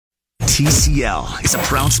TCL is a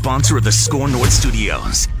proud sponsor of the Score North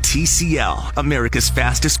Studios. TCL, America's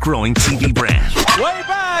fastest growing TV brand. Way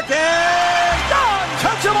back and done!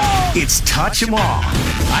 Touch 'em all! It's Touch 'em All.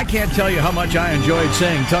 I can't tell you how much I enjoyed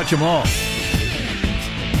saying touch 'em all.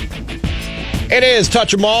 It is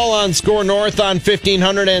Touch 'em All on Score North on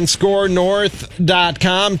 1500 and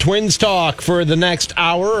scorenorth.com. Twins talk for the next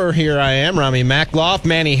hour. Here I am, Rami Makloff,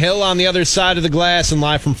 Manny Hill on the other side of the glass and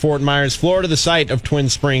live from Fort Myers, Florida, the site of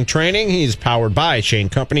Twins spring training. He's powered by Shane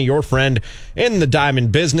Company, your friend in the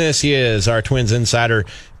diamond business. He is our Twins insider,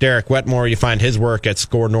 Derek Wetmore. You find his work at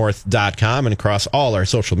scorenorth.com and across all our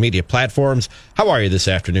social media platforms. How are you this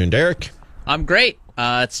afternoon, Derek? I'm great.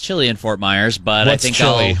 It's chilly in Fort Myers, but what's I think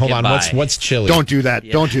chilly? I'll Hold get on, by. what's chilly? Don't do that.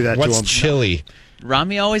 Yeah. Don't do that. What's to him. chilly?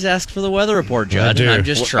 Rami always asks for the weather report, Judge, and I'm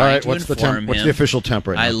just trying to inform him. What's the official temp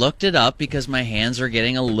right now? I looked it up because my hands are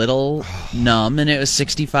getting a little numb, and it was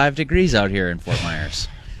 65 degrees out here in Fort Myers.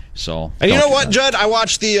 So, and you know what, Judd? I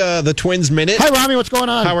watched the Twins Minute. Hi, Rami. What's going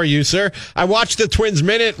on? How are you, sir? I watched the Twins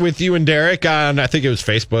Minute with you and Derek on, I think it was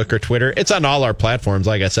Facebook or Twitter. It's on all our platforms,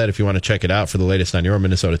 like I said, if you want to check it out for the latest on your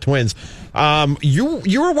Minnesota Twins.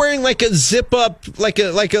 You were wearing like a zip up, like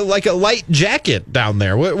a light jacket down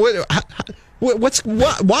there. Why? What's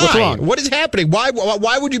wrong? What is happening?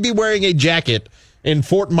 Why would you be wearing a jacket in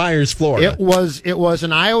Fort Myers, Florida? It was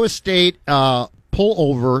an Iowa State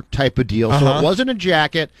pullover type of deal. So it wasn't a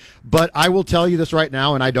jacket, but I will tell you this right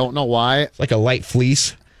now, and I don't know why. It's like a light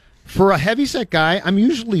fleece. For a heavyset guy, I'm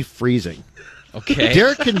usually freezing. Okay.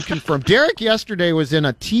 Derek can confirm. Derek yesterday was in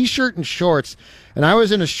a T-shirt and shorts, and I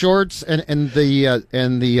was in a shorts and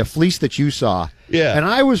the fleece that you saw. Yeah. And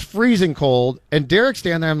I was freezing cold, and Derek's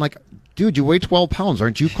standing there. I'm like, dude, you weigh 12 pounds.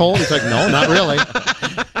 Aren't you cold? He's like, no, not really.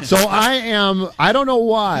 So I don't know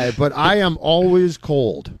why, but I am always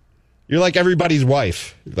cold. You're like everybody's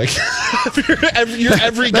wife. Like you're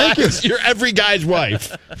every guy's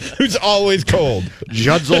wife who's always cold.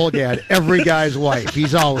 Judd Zolgad, every guy's wife.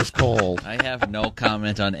 He's always cold. I have no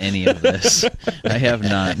comment on any of this. I have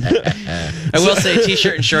none. I will say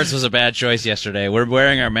T-shirt and shorts was a bad choice yesterday. We're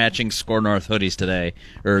wearing our matching Score North hoodies today,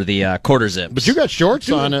 or the quarter zips. But you got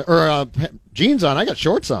shorts on, or jeans on. I got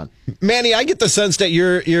shorts on. Manny, I get the sense that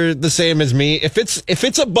you're the same as me. If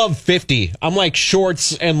it's above 50, I'm like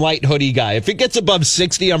shorts and light hoodie guy. If it gets above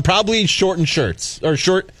 60, I'm probably short and shirts or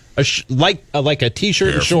like a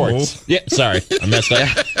T-shirt and shorts. Yeah, sorry, I messed up.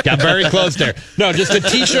 Got very close there. No, just a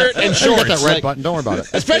T-shirt and shorts. Got that red button. Don't worry about it.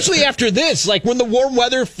 Especially after this, like when the warm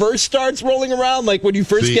weather first starts rolling around, like when you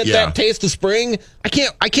first get that taste of spring, I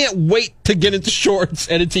can't wait to get into shorts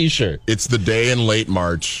and a T-shirt. It's the day in late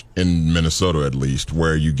March in Minnesota, at least,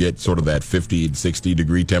 where you get sort of that 50, 60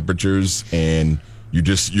 degree temperatures, and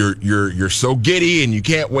you're so giddy, and you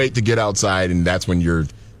can't wait to get outside, and that's when you're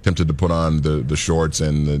tempted to put on the shorts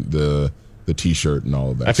and the T-shirt and all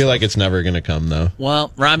of that. I feel like it's never going to come, though.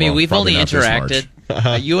 Well, Rami, we've only interacted.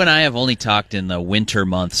 You and I have only talked in the winter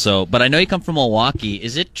months, but I know you come from Milwaukee.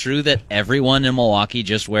 Is it true that everyone in Milwaukee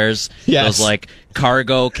just wears those like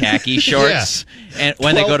cargo khaki shorts and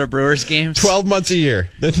when they go to Brewers games? 12 months a year.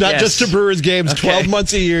 Not just to Brewers games. 12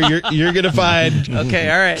 months a year. You're going to find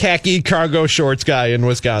khaki cargo shorts guy in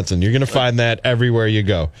Wisconsin. You're going to find that everywhere you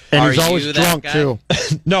go. And he's always drunk, too.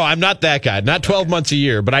 No, I'm not that guy. Not 12 months a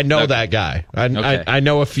year, but I know that guy. I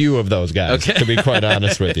know a few of those guys, to be quite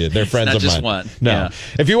honest with you. They're friends of mine. Just one. No. Yeah.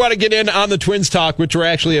 If you want to get in on the Twins talk, which we're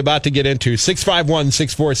actually about to get into,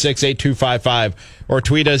 651-646-8255, or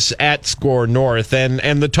tweet us at Score North.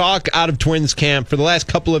 And the talk out of Twins camp for the last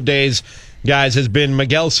couple of days, guys, has been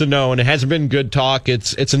Miguel Sano, and it hasn't been good talk.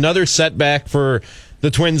 It's another setback for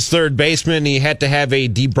the Twins' third baseman. He had to have a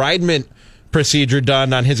debridement procedure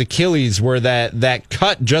done on his Achilles, where that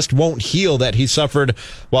cut just won't heal that he suffered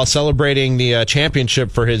while celebrating the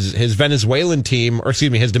championship for his Venezuelan team, or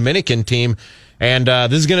excuse me, his Dominican team. And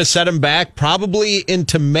this is going to set him back probably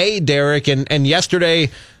into May, Derek. And yesterday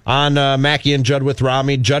on Mackey and Judd with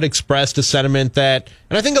Rami, Judd expressed a sentiment that,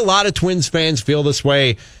 and I think a lot of Twins fans feel this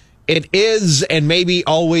way, it is and maybe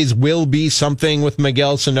always will be something with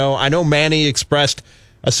Miguel Sano. I know Manny expressed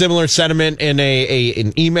a similar sentiment in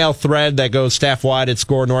an email thread that goes staff-wide at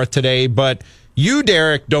Score North today, but you,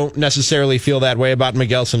 Derek, don't necessarily feel that way about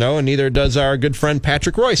Miguel Sano, and neither does our good friend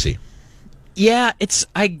Patrick Royce. Yeah,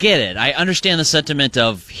 I get it. I understand the sentiment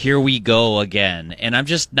of here we go again, and I'm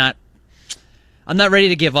not ready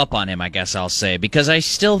to give up on him, I guess I'll say, because I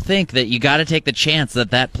still think that you got to take the chance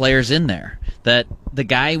that player's in there. That the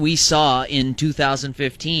guy we saw in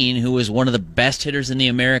 2015, who was one of the best hitters in the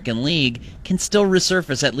American League, can still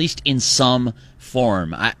resurface at least in some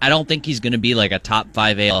form. I don't think he's going to be like a top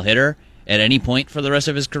 5 AL hitter at any point for the rest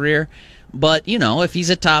of his career, but if he's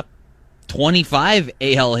a top 25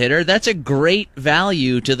 AL hitter. That's a great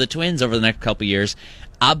value to the Twins over the next couple years.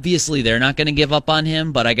 Obviously, they're not going to give up on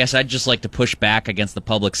him, but I guess I'd just like to push back against the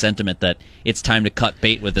public sentiment that it's time to cut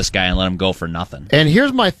bait with this guy and let him go for nothing. And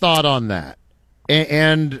here's my thought on that.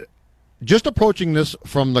 And just approaching this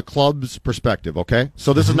from the club's perspective, okay?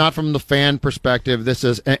 So this is not from the fan perspective. This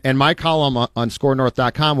is, and my column on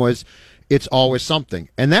scorenorth.com was, it's always something.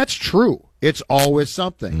 And that's true. It's always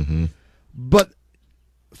something. But,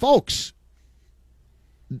 folks,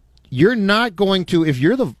 you're not going to, if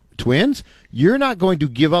you're the Twins, you're not going to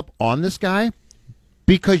give up on this guy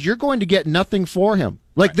because you're going to get nothing for him.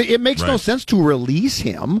 Like, it makes no sense to release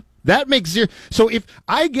him. That makes zero. So if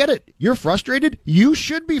I get it, you're frustrated. You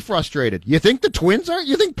should be frustrated. You think the Twins are?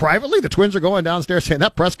 You think privately the Twins are going downstairs saying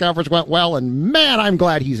that press conference went well, and man, I'm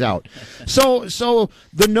glad he's out. So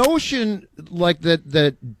the notion like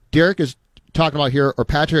that Derek is talking about here, or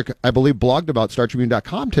Patrick, I believe, blogged about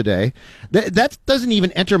StarTribune.com today, that doesn't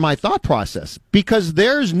even enter my thought process because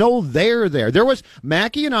there's no there. There was,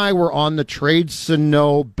 Mackey and I were on the trade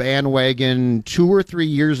Sano bandwagon 2 or 3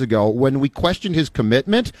 years ago when we questioned his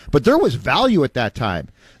commitment, but there was value at that time.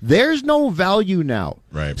 There's no value now.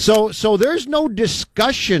 Right. So there's no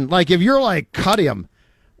discussion. Like, if you're like, cut him,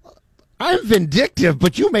 I'm vindictive,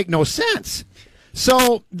 but you make no sense.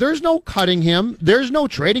 So there's no cutting him. There's no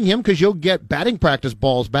trading him because you'll get batting practice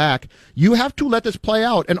balls back. You have to let this play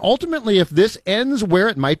out. And ultimately, if this ends where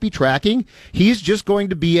it might be tracking, he's just going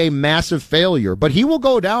to be a massive failure. But he will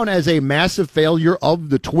go down as a massive failure of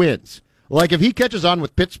the Twins. Like, if he catches on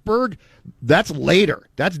with Pittsburgh, that's later.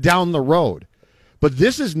 That's down the road. But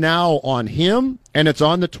this is now on him, and it's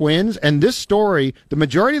on the Twins. And this story, the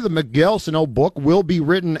majority of the Miguel Sano book will be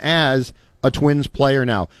written as a Twins player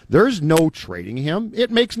now. There's no trading him. It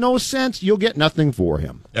makes no sense. You'll get nothing for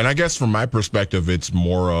him. And I guess from my perspective, it's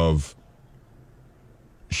more of,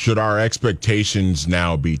 should our expectations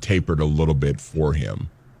now be tapered a little bit for him?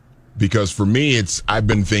 Because for me, I've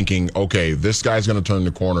been thinking, okay, this guy's going to turn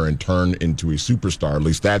the corner and turn into a superstar. At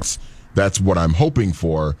least that's what I'm hoping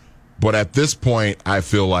for. But at this point, I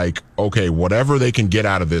feel like, okay, whatever they can get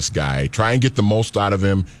out of this guy, try and get the most out of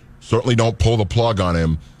him. Certainly don't pull the plug on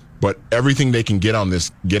him. But everything they can get out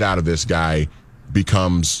of this guy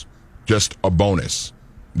becomes just a bonus.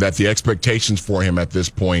 That the expectations for him at this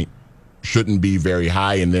point shouldn't be very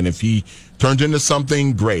high. And then if he turns into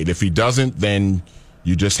something, great. If he doesn't, then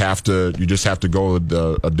you just have to go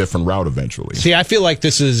a different route eventually. See, I feel like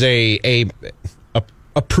this is a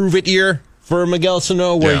prove it year for Miguel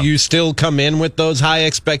Sano, where you still come in with those high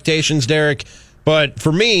expectations, Derek. But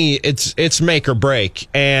for me, it's make or break.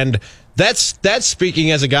 And that's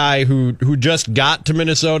speaking as a guy who just got to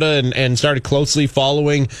Minnesota and started closely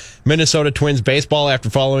following Minnesota Twins baseball after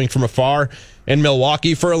following from afar in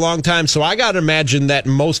Milwaukee for a long time. So I got to imagine that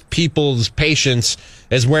most people's patience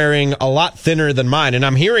is wearing a lot thinner than mine. And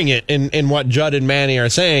I'm hearing it in what Judd and Manny are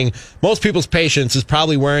saying. Most people's patience is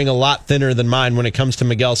probably wearing a lot thinner than mine when it comes to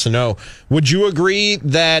Miguel Sano. Would you agree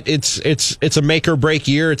that it's a make or break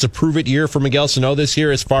year? It's a prove it year for Miguel Sano this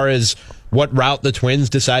year as far as what route the Twins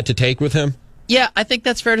decide to take with him? Yeah, I think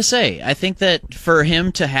that's fair to say. I think that for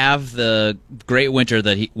him to have the great winter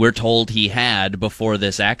that we're told he had before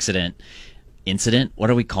this incident, what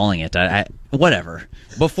are we calling it? Whatever.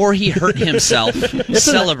 Before he hurt himself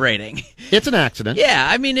celebrating. It's an accident. Yeah,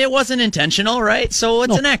 I mean, it wasn't intentional, right? So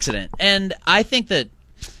it's an accident. And I think that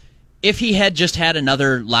if he had just had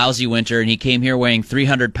another lousy winter and he came here weighing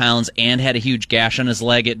 300 pounds and had a huge gash on his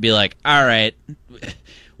leg, it'd be like, all right,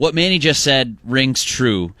 what Manny just said rings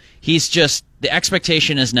true. The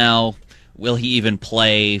expectation is now, will he even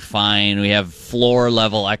play? Fine. We have floor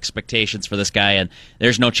level expectations for this guy, and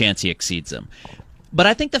there's no chance he exceeds them. But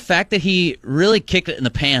I think the fact that he really kicked it in the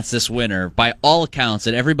pants this winter, by all accounts,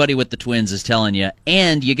 that everybody with the Twins is telling you,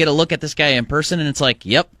 and you get a look at this guy in person, and it's like,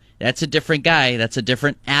 yep, that's a different guy. That's a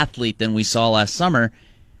different athlete than we saw last summer.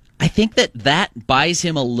 I think that buys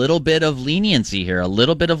him a little bit of leniency here, a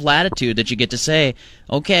little bit of latitude that you get to say,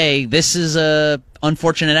 okay, this is a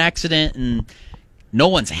unfortunate accident, and no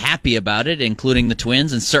one's happy about it, including the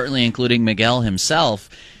Twins and certainly including Miguel himself.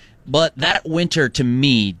 But that winter, to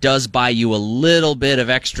me, does buy you a little bit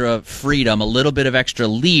of extra freedom, a little bit of extra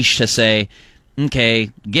leash to say,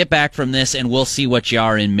 okay, get back from this, and we'll see what you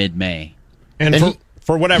are in mid-May. And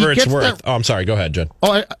for whatever it's worth. I'm sorry. Go ahead, Jen.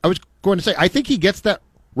 I was going to say, I think he gets that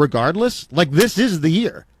regardless. Like, this is the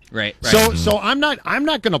year. Right. So I'm not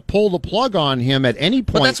going to pull the plug on him at any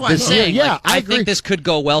point. But that's what I'm saying. Yeah, like, I think this could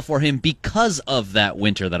go well for him because of that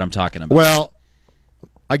winter that I'm talking about. Well,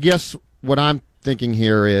 I guess what I'm thinking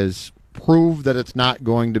here is prove that it's not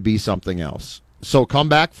going to be something else. So come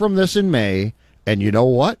back from this in May And you know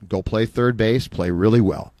what? Go play third base, play really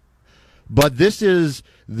well. But this is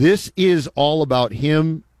all about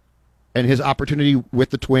him and his opportunity with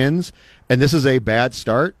the Twins, and this is a bad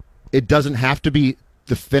start. It doesn't have to be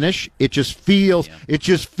the finish. It just feels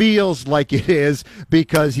like it is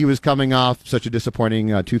because he was coming off such a disappointing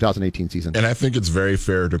 2018 season. And I think it's very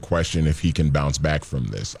fair to question if he can bounce back from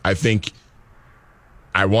this. I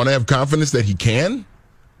want to have confidence that he can,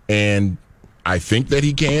 and I think that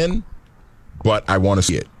he can, but I want to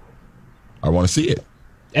see it.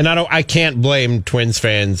 And I can't blame Twins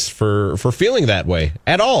fans for feeling that way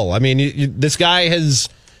at all. I mean, this guy he's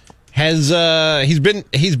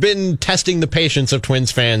been testing the patience of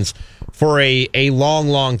Twins fans for a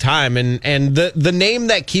long time, and the name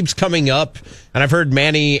that keeps coming up, and I've heard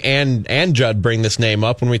Manny and Judd bring this name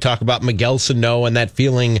up when we talk about Miguel Sano and that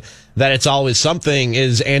feeling that it's always something,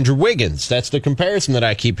 is Andrew Wiggins. That's the comparison that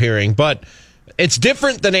I keep hearing, but it's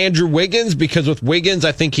different than Andrew Wiggins, because with Wiggins,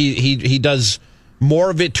 I think he does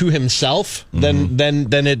more of it to himself than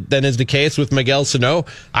is the case with Miguel Sano.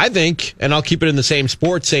 I think, and I'll keep it in the same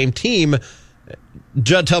sport, same team.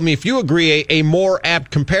 Judd, tell me if you agree, a more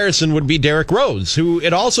apt comparison would be Derrick Rose, who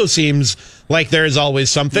it also seems like there is always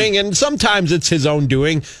something, and sometimes it's his own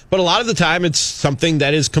doing, but a lot of the time it's something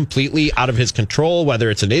that is completely out of his control, whether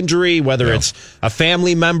it's an injury, whether it's a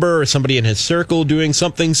family member or somebody in his circle doing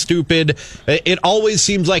something stupid. It always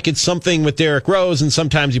seems like it's something with Derrick Rose, and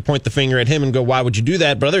sometimes you point the finger at him and go, why would you do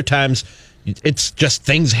that? But other times it's just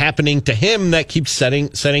things happening to him that keeps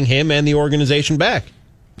setting him and the organization back.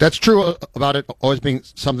 That's true about it always being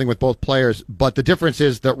something with both players, but the difference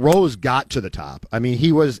is that Rose got to the top. I mean,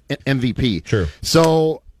 he was MVP. True.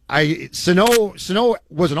 So Sano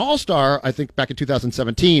was an all-star, I think, back in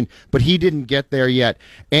 2017, but he didn't get there yet.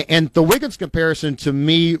 And the Wiggins comparison to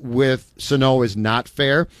me with Sano is not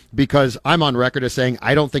fair, because I'm on record as saying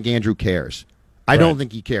I don't think Andrew cares. I don't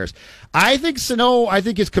think he cares. I think Sano,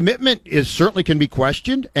 his commitment certainly can be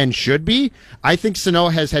questioned and should be. I think Sano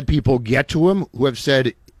has had people get to him who have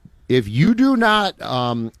said, if you do not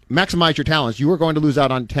maximize your talents, you are going to lose out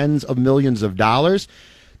on tens of millions of dollars.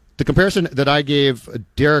 The comparison that I gave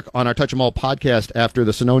Derek on our Touch 'Em All podcast after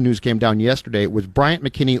the Sano news came down yesterday was Bryant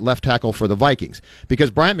McKinnie, left tackle for the Vikings,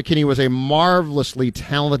 because Bryant McKinnie was a marvelously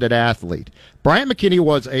talented athlete. Bryant McKinnie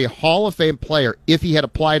was a Hall of Fame player if he had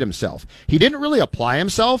applied himself. He didn't really apply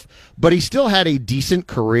himself, but he still had a decent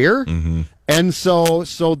career. Mm-hmm. And so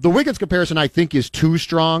the Wiggins comparison, I think, is too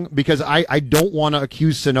strong, because I don't want to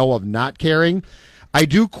accuse Sano of not caring. I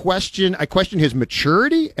question his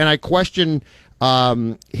maturity, and I question how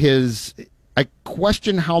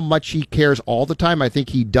much he cares all the time. I think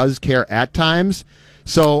he does care at times.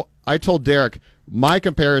 So I told Derek, my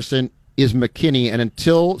comparison is McKinney, and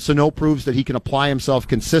until Sano proves that he can apply himself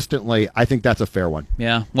consistently, I think that's a fair one.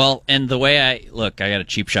 Yeah, well, and the way I got a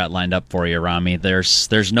cheap shot lined up for you, Rami.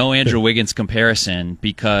 There's no Andrew Wiggins comparison,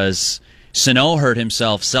 because Sano hurt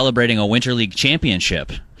himself celebrating a Winter League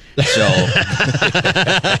championship. So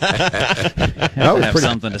have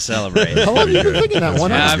something to celebrate. How long have you been thinking that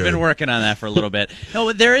one? Yeah, I've been working on that for a little bit. No,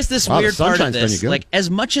 but there is this weird part of this. Like, as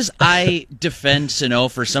much as I defend Sano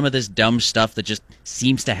for some of this dumb stuff that just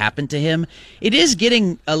seems to happen to him, it is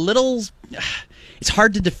getting a little. It's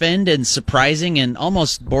hard to defend and surprising and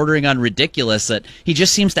almost bordering on ridiculous that he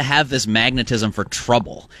just seems to have this magnetism for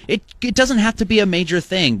trouble. It doesn't have to be a major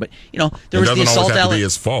thing, but there was the assault. It doesn't always have to be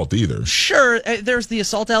his fault either. Sure, there's the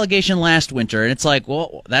assault allegation last winter, and it's like,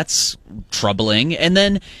 well, that's troubling. And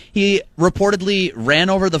then he reportedly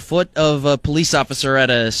ran over the foot of a police officer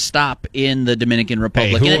at a stop in the Dominican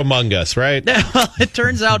Republic. Hey, who among us, right? Well, it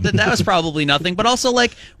turns out that was probably nothing. But also,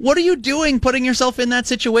 like, what are you doing putting yourself in that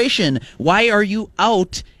situation? Why are you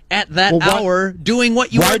out at that hour doing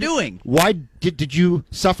what you are doing? Why did you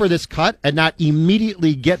suffer this cut and not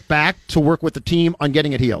immediately get back to work with the team on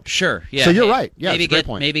getting it healed? Sure. Yeah. So you're right. Yeah, maybe that's a great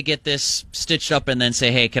point. Maybe get this stitched up and then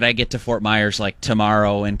say, hey, could I get to Fort Myers like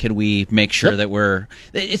tomorrow, and could we make sure that we're...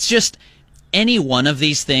 It's just... Any one of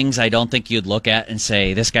these things, I don't think you'd look at and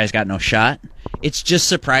say, this guy's got no shot. It's just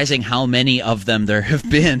surprising how many of them there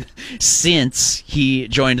have been since he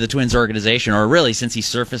joined the Twins organization, or really since he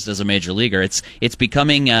surfaced as a major leaguer. It's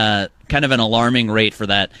becoming kind of an alarming rate for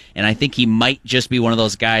that, and I think he might just be one of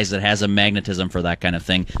those guys that has a magnetism for that kind of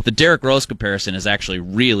thing. The Derrick Rose comparison is actually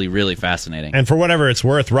really, really fascinating. And for whatever it's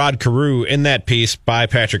worth, Rod Carew, in that piece by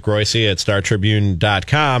Patrick Royce at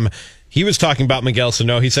StarTribune.com, he was talking about Miguel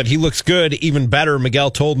Sano. He said he looks good, even better.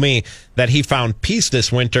 Miguel told me that he found peace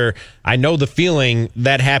this winter. I know the feeling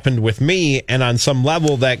that happened with me, and on some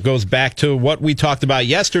level that goes back to what we talked about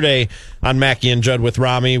yesterday on Mackie and Judd with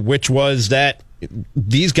Rami, which was that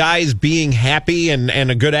these guys being happy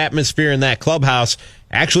and a good atmosphere in that clubhouse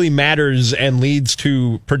actually matters and leads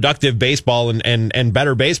to productive baseball and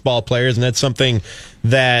better baseball players. And that's something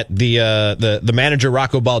that the manager,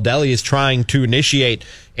 Rocco Baldelli, is trying to initiate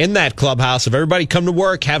in that clubhouse of everybody come to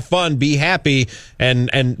work, have fun, be happy,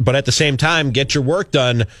 but at the same time, get your work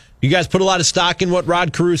done. You guys put a lot of stock in what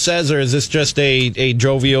Rod Carew says, or is this just a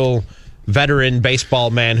jovial veteran baseball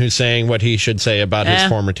man who's saying what he should say about his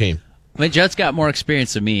former team? I mean, Judd's got more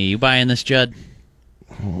experience than me. You buying this, Judd?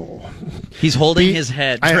 Oh. He's holding his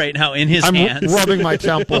head right now in his hands. I'm rubbing my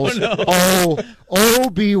temples. Oh, no.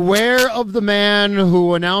 Beware of the man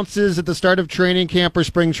who announces at the start of training camp or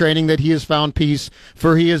spring training that he has found peace,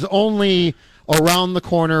 for he is only around the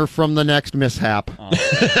corner from the next mishap.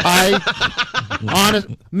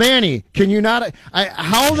 Manny, can you not?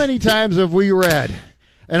 How many times have we read?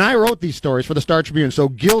 And I wrote these stories for the Star Tribune, so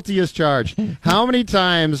guilty as charged. How many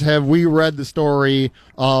times have we read the story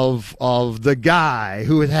of the guy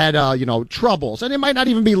who had troubles, and it might not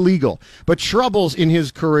even be legal, but troubles in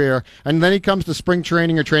his career, and then he comes to spring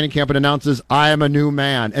training or training camp and announces, "I am a new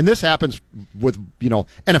man." And this happens with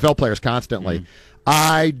NFL players constantly. Mm-hmm.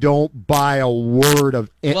 I don't buy a word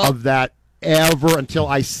of that ever until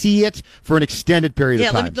I see it for an extended period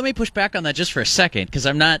of time. Let me push back on that just for a second, because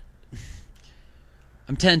I'm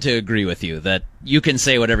tend to agree with you that you can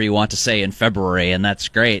say whatever you want to say in February, and that's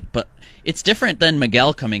great. But it's different than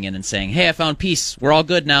Miguel coming in and saying, "Hey, I found peace. We're all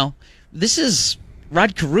good now." This is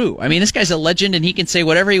Rod Carew. I mean, this guy's a legend, and he can say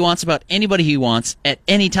whatever he wants about anybody he wants at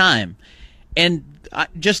any time. And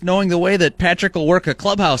just knowing the way that Patrick will work a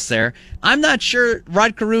clubhouse there, I'm not sure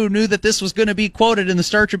Rod Carew knew that this was going to be quoted in the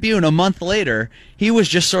Star Tribune a month later. He was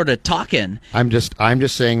just sort of talking. I'm just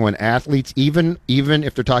saying, when athletes, even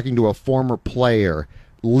if they're talking to a former player,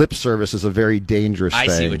 lip service is a very dangerous thing.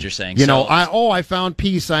 I see what you're saying. I found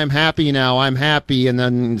peace. I'm happy now. I'm happy, and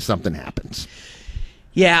then something happens.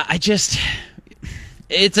 Yeah,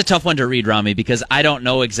 it's a tough one to read, Rami, because I don't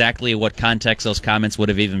know exactly what context those comments would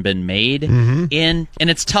have even been made in, and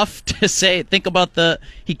it's tough to say. Think about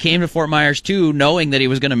he came to Fort Myers too, knowing that he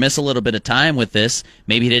was going to miss a little bit of time with this.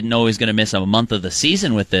 Maybe he didn't know he was going to miss a month of the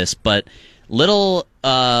season with this, but little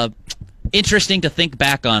interesting to think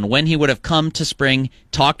back on when he would have come to spring,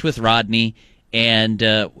 talked with Rodney, and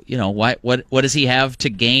what does he have to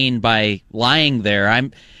gain by lying there?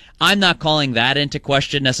 I'm not calling that into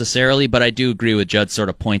question necessarily, but I do agree with Judd's sort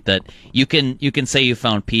of point that you can say you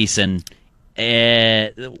found peace, and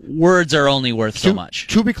words are only worth so much.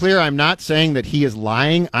 To be clear, I'm not saying that he is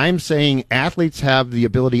lying. I'm saying athletes have the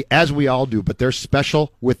ability, as we all do, but they're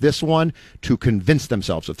special with this one, to convince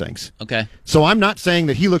themselves of things. Okay. So I'm not saying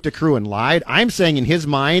that he looked at Carew and lied. I'm saying in his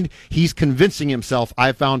mind, he's convincing himself,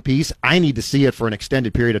 I found peace. I need to see it for an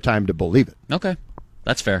extended period of time to believe it. Okay.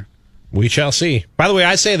 That's fair. We shall see. By the way,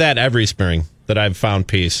 I say that every spring, that I've found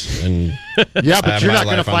peace. And yeah, but you're not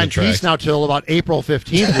going to find peace now till about April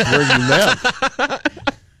 15th with where you live.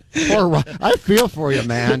 I feel for you,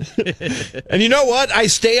 man. And you know what? I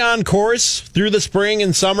stay on course through the spring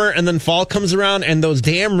and summer, and then fall comes around, and those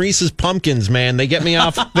damn Reese's pumpkins, man, they get me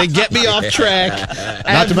off. They get me off track.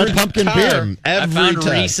 Not to mention pumpkin beer. I found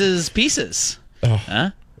Reese's Pieces. Oh. Huh?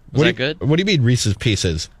 Was that good? What do you mean Reese's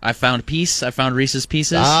Pieces? I found peace. I found Reese's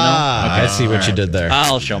Pieces. Ah, no? Okay. I see what you did there.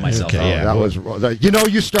 I'll show myself. Okay, yeah. That was.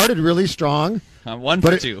 You started really strong. One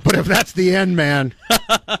for two. But if that's the end, man.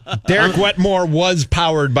 Derek Wetmore was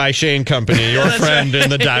powered by Shane Company, your friend in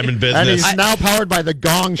the diamond business. And he's now powered by the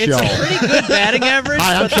Gong Show. It's a pretty good batting average.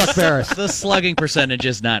 Hi, I'm Chuck Ferris. The slugging percentage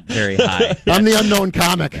is not very high. I'm the unknown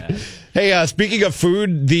comic. Yeah. Hey, speaking of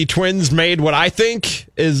food, the Twins made what I think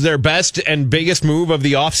is their best and biggest move of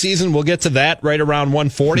the offseason. We'll get to that right around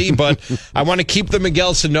 1:40, but I want to keep the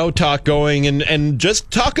Miguel Sano talk going and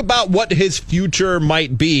just talk about what his future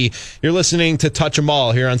might be. You're listening to Touch 'Em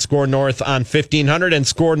All here on Score North on 1500 and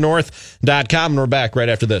scorenorth.com, and we're back right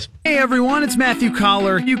after this. Hey everyone, it's Matthew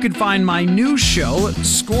Collar. You can find my new show,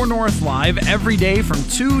 Score North Live, every day from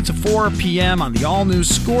 2 to 4 p.m. on the all-new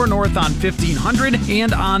Score North on 1500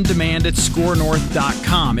 and on demand at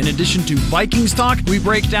scorenorth.com. In addition to Vikings talk, we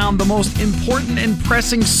break down the most important and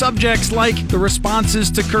pressing subjects like the responses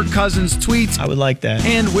to Kirk Cousins' tweets. I would like that.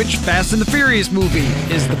 And which Fast and the Furious movie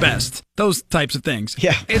is the best. Those types of things.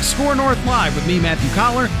 Yeah. It's Score North Live with me, Matthew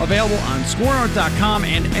Collar, available on scorenorth.com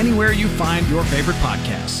and anywhere you find your favorite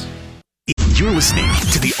podcasts. You're listening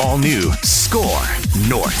to the all-new Score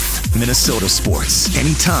North. Minnesota sports.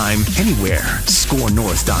 Anytime, anywhere.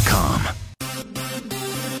 scorenorth.com.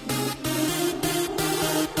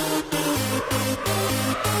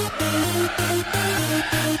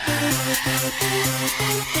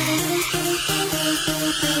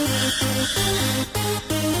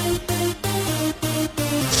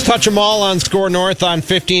 Touch them all on Score North on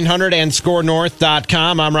 1500 and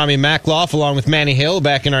scorenorth.com. I'm Rami Makloff along with Manny Hill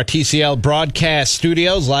back in our TCL broadcast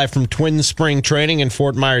studios live from Twins spring training in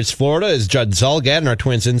Fort Myers, Florida is Judd Zulgad and our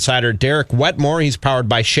Twins insider Derek Wetmore. He's powered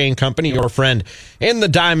by Shane Company, your friend in the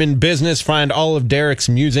diamond business. Find all of Derek's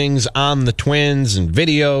musings on the Twins and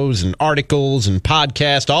videos and articles and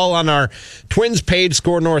podcasts all on our Twins page.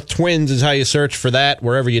 Score North Twins is how you search for that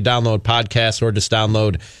wherever you download podcasts, or just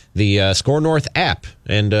download the Score North app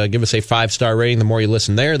and give us a 5-star rating. The more you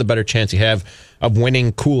listen there, the better chance you have of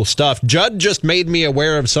winning cool stuff. Judd just made me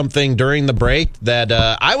aware of something during the break that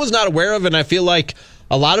I was not aware of, and I feel like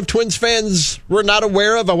a lot of Twins fans were not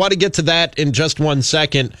aware of. I want to get to that in just 1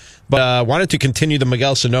 second, but I wanted to continue the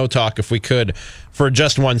Miguel Sano talk if we could for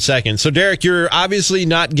just 1 second. So, Derek, you're obviously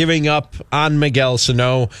not giving up on Miguel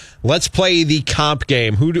Sano. Let's play the comp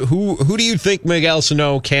game. Who do you think Miguel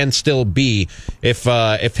Sano can still be if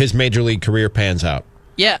his major league career pans out?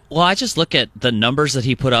 Yeah, well, I just look at the numbers that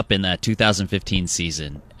he put up in that 2015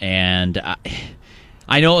 season, and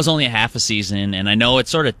I know it was only a half a season, and I know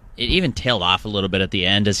it even tailed off a little bit at the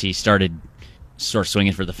end as he started sort of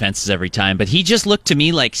swinging for the fences every time, but he just looked to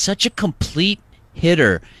me like such a complete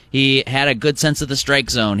hitter. He had a good sense of the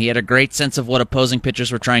strike zone. He had a great sense of what opposing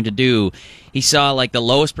pitchers were trying to do. He saw like the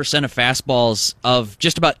lowest percent of fastballs of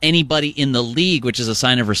just about anybody in the league, which is a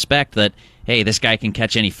sign of respect that, hey, this guy can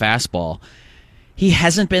catch any fastball. He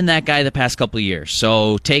hasn't been that guy the past couple of years,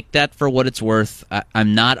 so take that for what it's worth.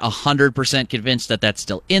 I'm not 100% convinced that that's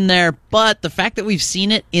still in there, but the fact that we've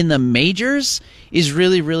seen it in the majors is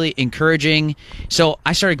really, really encouraging. So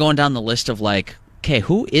I started going down the list of like, okay,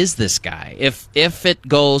 who is this guy? If it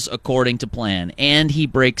goes according to plan and he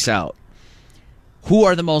breaks out, who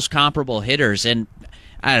are the most comparable hitters? And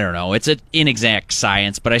I don't know, it's an inexact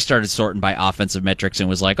science, but I started sorting by offensive metrics and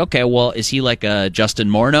was like, okay, well, is he like a Justin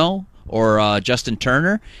Morneau or Justin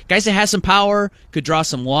Turner? Guys that has some power, could draw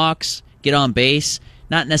some walks, get on base.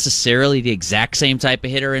 Not necessarily the exact same type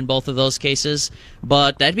of hitter in both of those cases,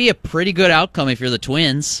 but that'd be a pretty good outcome if you're the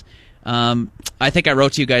Twins. I think I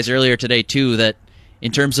wrote to you guys earlier today, too, that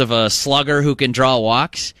in terms of a slugger who can draw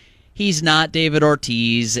walks, he's not David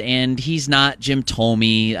Ortiz, and he's not Jim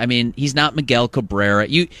Thome. I mean, he's not Miguel Cabrera.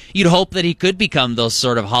 You'd hope that he could become those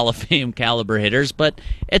sort of Hall of Fame caliber hitters, but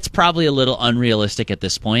it's probably a little unrealistic at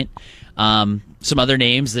this point. Some other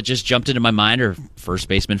names that just jumped into my mind are first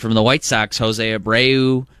baseman from the White Sox, Jose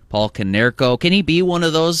Abreu, Paul Konerko. Can he be one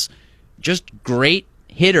of those just great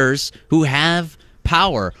hitters who have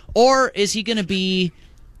power? Or is he going to be...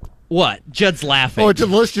 What? Judd's laughing. Oh, the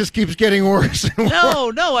list just keeps getting worse.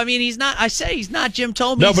 No. I mean, he's not. I say he's not Jim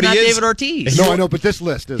Thome. No, he's not David Ortiz. No, I know, but this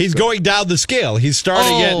list is. He's going down the scale. He's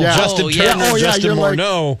starting at Justin Turner, Justin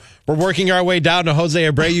Morneau. We're working our way down to Jose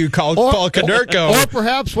Abreu, Paul Konerko. Or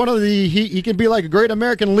perhaps one of the. He can be like a great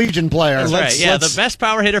American Legion player. That's right. Yeah, the best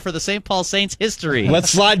power hitter for the St. Paul Saints history.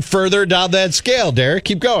 Let's slide further down that scale, Derek.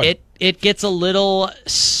 Keep going. It gets a little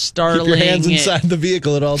startling. Keep your hands inside the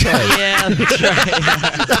vehicle at all times. Yeah, that's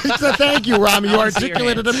right. So thank you, Rami. You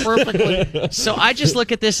articulated it perfectly. So I just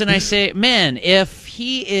look at this and I say, man, if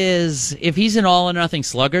he's an all or nothing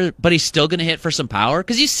slugger, but he's still going to hit for some power,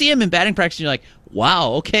 because you see him in batting practice and you're like,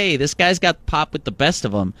 wow, okay, this guy's got pop with the best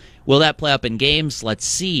of them. Will that play up in games? Let's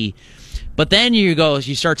see. But then you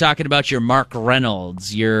start talking about your Mark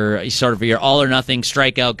Reynolds, your all or nothing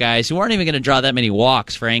strikeout guys who aren't even going to draw that many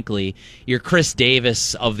walks, frankly. Your Chris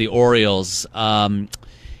Davis of the Orioles,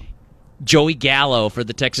 Joey Gallo for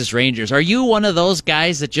the Texas Rangers. Are you one of those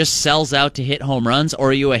guys that just sells out to hit home runs, or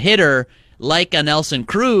are you a hitter like a Nelson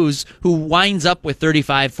Cruz who winds up with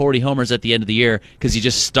 35, 40 homers at the end of the year because he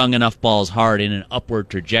just stung enough balls hard in an upward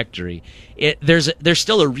trajectory? There's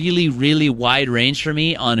still a really, really wide range for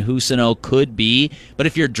me on who Sano could be, but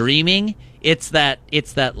if you're dreaming, it's that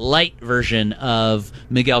light version of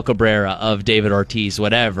Miguel Cabrera, of David Ortiz,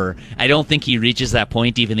 whatever. I don't think he reaches that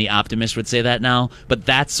point. Even the optimist would say that now, but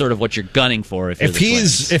that's sort of what you're gunning for. If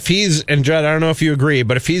he's and Judd, I don't know if you agree,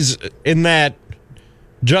 but if he's in that.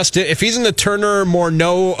 If he's in the Turner,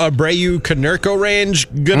 Morneau, Abreu, Konerko range,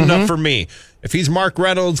 good enough for me. If he's Mark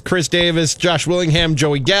Reynolds, Chris Davis, Josh Willingham,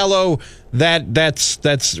 Joey Gallo, that's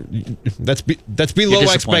below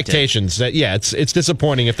expectations. It's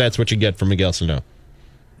disappointing if that's what you get from Miguel Sano.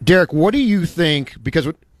 Derek, what do you think? Because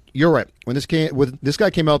you're right. When this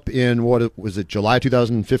guy came up in July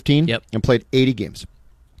 2015, and played 80 games.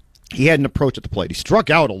 He had an approach at the plate. He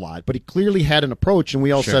struck out a lot, but he clearly had an approach, and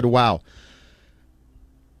we all said, "Wow."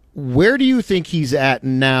 Where do you think he's at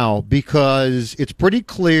now? Because it's pretty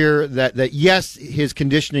clear that yes, his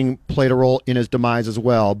conditioning played a role in his demise as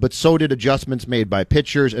well, but so did adjustments made by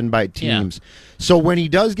pitchers and by teams. Yeah. So when he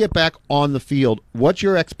does get back on the field, what's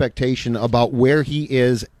your expectation about where he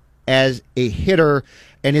is as a hitter?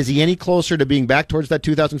 And is he any closer to being back towards that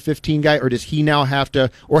 2015 guy, or does he now have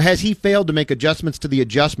to, or has he failed to make adjustments to the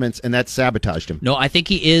adjustments and that sabotaged him? No, I think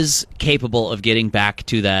he is capable of getting back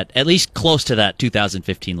to that, at least close to that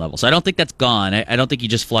 2015 level. So I don't think that's gone. I don't think you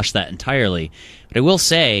just flushed that entirely. But I will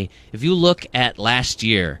say, if you look at last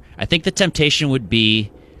year, I think the temptation would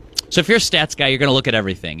be, so if you're a stats guy, you're going to look at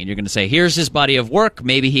everything, and you're going to say, here's his body of work,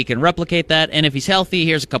 maybe he can replicate that, and if he's healthy,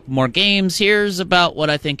 here's a couple more games, here's about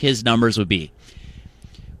what I think his numbers would be.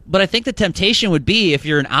 But I think the temptation would be, if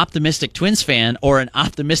you're an optimistic Twins fan or an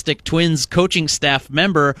optimistic Twins coaching staff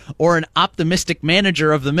member or an optimistic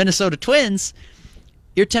manager of the Minnesota Twins,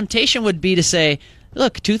 your temptation would be to say,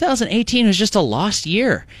 look, 2018 was just a lost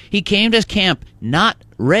year. He came to camp not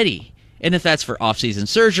ready. And if that's for off-season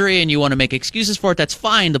surgery and you want to make excuses for it, that's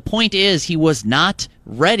fine. The point is, he was not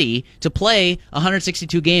ready to play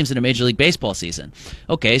 162 games in a Major League Baseball season.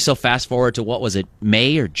 Okay, so fast forward to, what was it,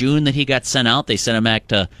 May or June that he got sent out? They sent him back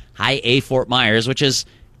to High A Fort Myers, which is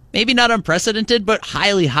maybe not unprecedented, but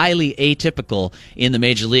highly, highly atypical in the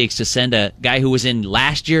Major Leagues to send a guy who was in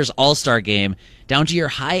last year's All-Star game down to your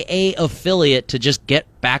High A affiliate to just get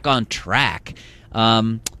back on track.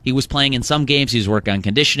 He was playing in some games. He was working on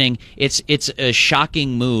conditioning. It's a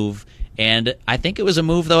shocking move, and I think it was a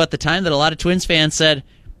move, though, at the time that a lot of Twins fans said,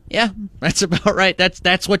 yeah, that's about right.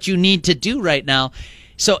 That's what you need to do right now.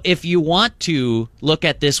 So if you want to look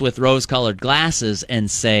at this with rose-colored glasses and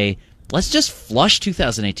say, let's just flush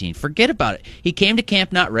 2018. Forget about it. He came to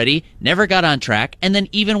camp not ready, never got on track, and then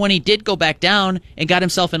even when he did go back down and got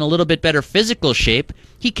himself in a little bit better physical shape,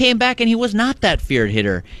 he came back and he was not that feared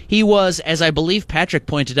hitter. He was, as I believe Patrick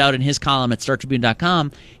pointed out in his column at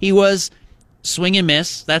StarTribune.com, he was swing and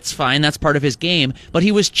miss. That's fine. That's part of his game. But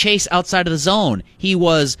he was chase outside of the zone. He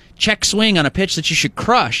was check swing on a pitch that you should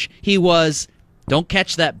crush. He was don't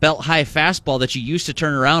catch that belt-high fastball that you used to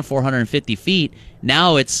turn around 450 feet.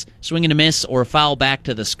 Now it's swing and a miss or foul back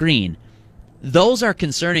to the screen. Those are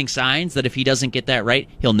concerning signs that if he doesn't get that right,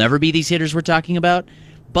 he'll never be these hitters we're talking about.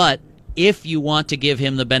 But if you want to give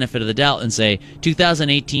him the benefit of the doubt and say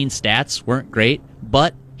 2018 stats weren't great,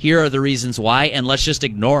 but here are the reasons why, and let's just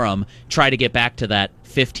ignore them, try to get back to that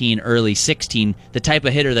 15, early 16, the type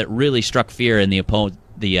of hitter that really struck fear in the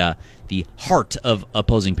heart of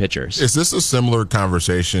opposing pitchers. Is this a similar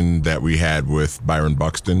conversation that we had with Byron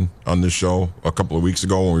Buxton on this show a couple of weeks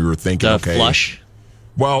ago when we were thinking, the flush?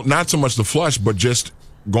 Well, not so much the flush, but just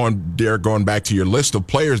going back to your list of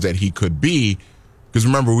players that he could be. Because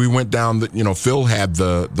remember, we went down Phil had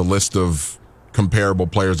the list of comparable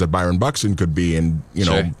players that Byron Buxton could be, and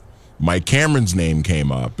Sure. Mike Cameron's name came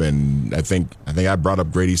up, and I think I brought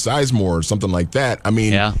up Grady Sizemore or something like that. I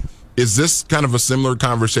mean, yeah. Is this kind of a similar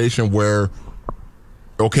conversation where,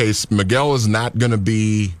 okay, Miguel is not going to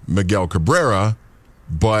be Miguel Cabrera,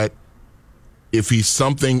 but if he's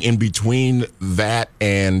something in between that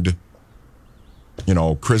and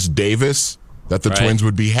Chris Davis, that the Twins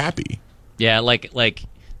would be happy. Yeah, like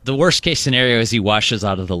the worst case scenario is he washes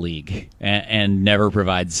out of the league and never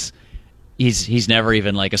provides. He's never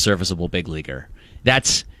even like a serviceable big leaguer.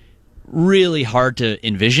 That's really hard to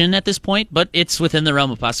envision at this point, but it's within the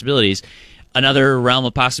realm of possibilities. Another realm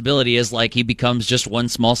of possibility is like he becomes just one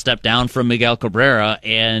small step down from Miguel Cabrera,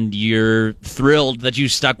 and you're thrilled that you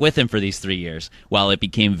stuck with him for these 3 years while it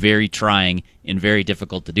became very trying and very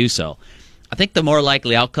difficult to do so. I think the more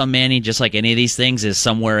likely outcome, Manny, just like any of these things, is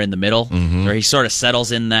somewhere in the middle, where he sort of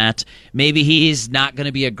settles in that. Maybe he's not going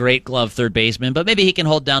to be a great glove third baseman, but maybe he can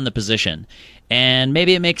hold down the position. And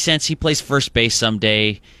maybe it makes sense he plays first base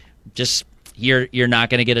someday. Just you're not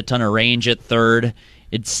going to get a ton of range at third.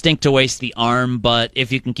 It'd stink to waste the arm, but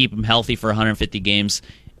if you can keep him healthy for 150 games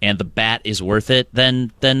and the bat is worth it,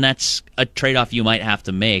 then that's a trade-off you might have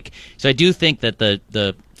to make. So I do think that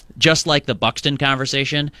the just like the Buxton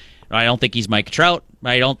conversation, I don't think he's Mike Trout.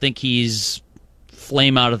 I don't think he's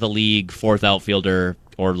flame out of the league fourth outfielder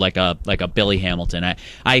or like a Billy Hamilton.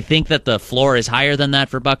 I think that the floor is higher than that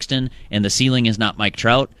for Buxton, and the ceiling is not Mike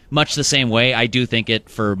Trout. Much the same way, I do think it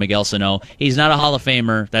for Miguel Sano. He's not a Hall of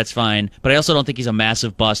Famer, that's fine, but I also don't think he's a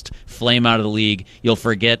massive bust, flame out of the league. You'll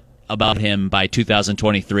forget about him by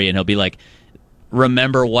 2023, and he'll be like,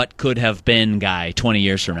 remember what could have been guy 20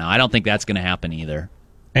 years from now. I don't think that's going to happen either.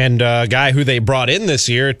 And a guy who they brought in this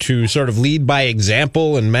year to sort of lead by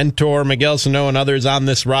example and mentor Miguel Sano and others on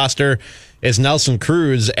this roster is Nelson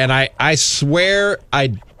Cruz. And I swear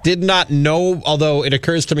I did not know, although it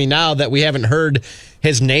occurs to me now that we haven't heard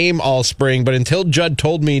his name all spring, but until Judd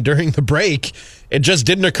told me during the break, it just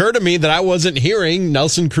didn't occur to me that I wasn't hearing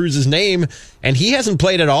Nelson Cruz's name, and he hasn't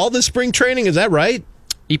played at all this spring training, is that right?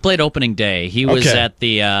 He played opening day. He was at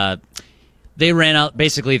the they ran out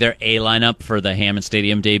basically their A lineup for the Hammond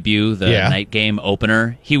Stadium debut, the night game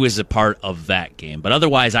opener. He was a part of that game. But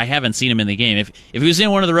otherwise, I haven't seen him in the game. If he was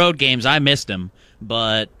in one of the road games, I missed him.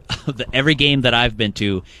 But every game that I've been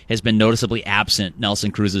to has been noticeably absent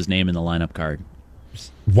Nelson Cruz's name in the lineup card.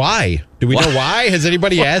 Why? Do we know why? Has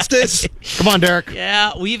anybody asked this? Come on, Derek.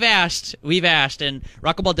 Yeah, we've asked. And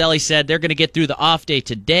Rocco Baldelli said they're going to get through the off day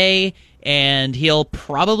today, and he'll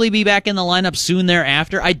probably be back in the lineup soon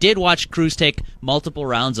thereafter. I did watch Cruz take multiple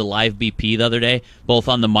rounds of live BP the other day, both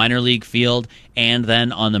on the minor league field and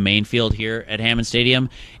then on the main field here at Hammond Stadium,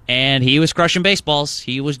 and he was crushing baseballs.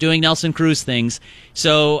 He was doing Nelson Cruz things.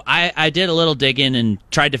 So I did a little digging and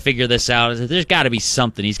tried to figure this out. There's got to be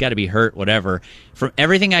something. He's got to be hurt, whatever. From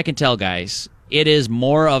everything I can tell, guys, it is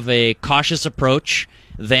more of a cautious approach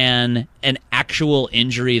than an actual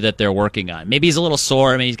injury that they're working on. Maybe he's a little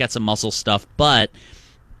sore. Maybe he's got some muscle stuff, but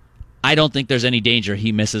I don't think there's any danger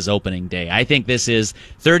he misses opening day. I think this is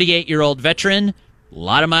 38-year-old veteran, a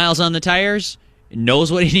lot of miles on the tires,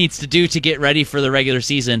 knows what he needs to do to get ready for the regular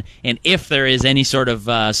season, and if there is any sort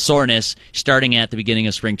of soreness starting at the beginning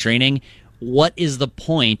of spring training, what is the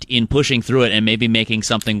point in pushing through it and maybe making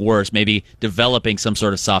something worse, maybe developing some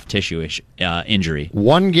sort of soft tissue injury?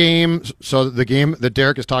 One game, so the game that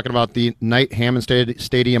Derek is talking about, the night Hammond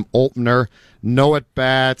Stadium opener, no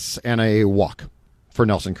at-bats and a walk for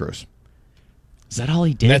Nelson Cruz. Is that all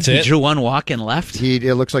he did? That's he it? drew one walk and left?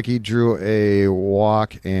 It looks like he drew a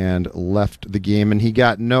walk and left the game, and he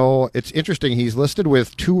got no. It's interesting. He's listed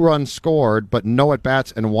with 2 runs scored, but no at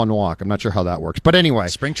bats and 1 walk. I'm not sure how that works, but anyway,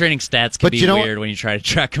 spring training stats can be weird when you try to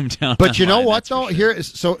track him down. But you know online, what though? sure. Here is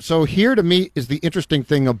so here to me is the interesting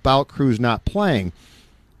thing about Cruz not playing.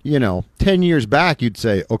 10 years back, you'd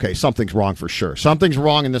say, okay, something's wrong for sure. Something's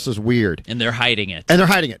wrong, and this is weird. And they're hiding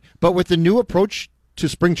it. But with the new approach to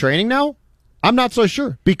spring training now, I'm not so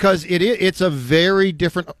sure, because it's a very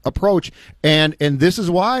different approach, and this is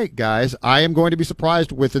why, guys, I am going to be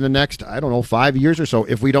surprised within the next, 5 years or so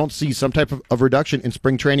if we don't see some type of reduction in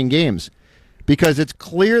spring training games, because it's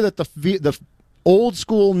clear that the old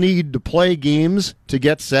school need to play games to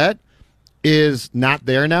get set is not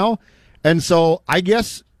there now, and so I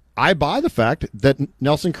guess I buy the fact that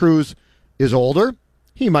Nelson Cruz is older,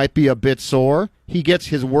 he might be a bit sore, he gets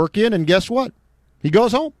his work in, and guess what? He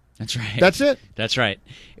goes home. That's right. That's it. That's right.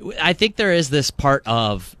 I think there is this part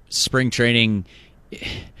of spring training,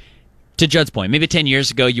 to Judd's point, maybe 10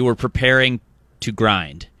 years ago you were preparing to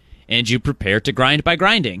grind, and you prepared to grind by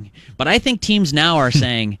grinding. But I think teams now are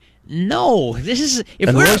saying, no, this is...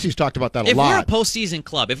 And Royce's talked about that a lot. If we're a postseason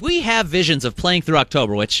club, if we have visions of playing through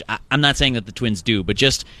October, which I'm not saying that the Twins do, but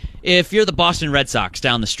just if you're the Boston Red Sox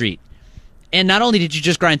down the street, and not only did you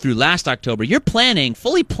just grind through last October, you're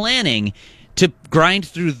fully planning to grind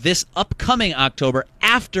through this upcoming October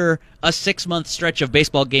after a 6-month stretch of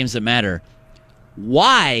baseball games that matter.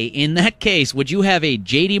 Why, in that case, would you have a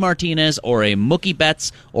J.D. Martinez or a Mookie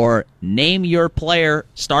Betts or name your player,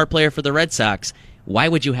 star player for the Red Sox? Why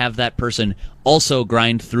would you have that person also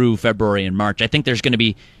grind through February and March? I think there's going to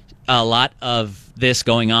be a lot of this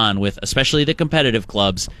going on with especially the competitive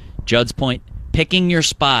clubs. Judd's point, picking your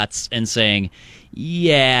spots and saying,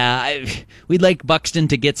 yeah, we'd like Buxton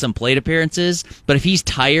to get some plate appearances, but if he's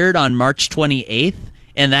tired on March 28th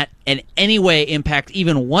and that in any way impact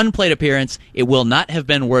even one plate appearance, it will not have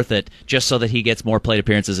been worth it just so that he gets more plate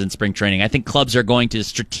appearances in spring training. I think clubs are going to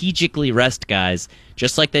strategically rest guys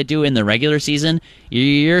just like they do in the regular season.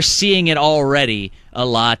 You're seeing it already a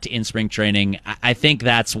lot in spring training. I think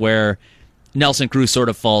that's where Nelson Cruz sort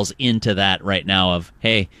of falls into that right now of,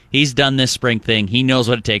 hey, he's done this spring thing. He knows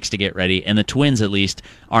what it takes to get ready. And the Twins, at least,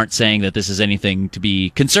 aren't saying that this is anything to be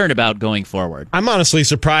concerned about going forward. I'm honestly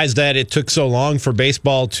surprised that it took so long for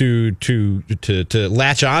baseball to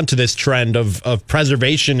latch on to this trend of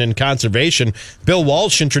preservation and conservation. Bill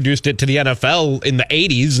Walsh introduced it to the NFL in the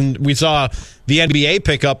 80s, and we saw the NBA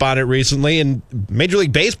pick up on it recently. And Major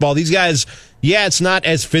League Baseball, these guys, yeah, it's not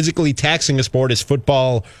as physically taxing a sport as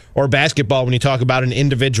football or basketball when you talk about an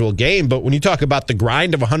individual game, but when you talk about the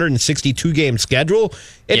grind of a 162-game schedule,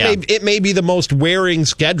 it may be the most wearing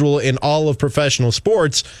schedule in all of professional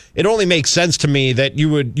sports. It only makes sense to me that you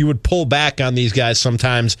would pull back on these guys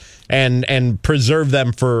sometimes and preserve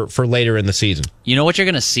them for later in the season. You know what you're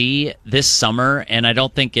going to see this summer, and I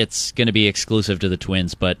don't think it's going to be exclusive to the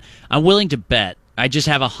Twins, but I'm willing to bet, I just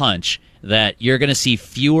have a hunch, that you're going to see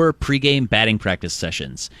fewer pregame batting practice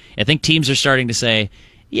sessions. I think teams are starting to say,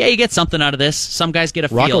 yeah, you get something out of this. Some guys get a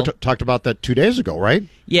feel. Rocco talked about that 2 days ago, right?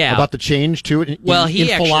 Yeah. About the change to it in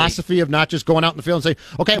philosophy of not just going out in the field and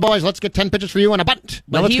saying, okay, boys, let's get 10 pitches for you and a bunt.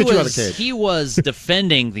 Now let's get you out of the cage. He was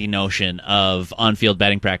defending the notion of on-field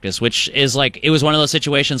batting practice, which is like, it was one of those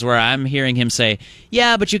situations where I'm hearing him say,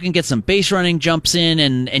 yeah, but you can get some base running jumps in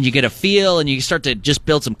and you get a feel and you start to just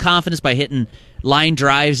build some confidence by hitting line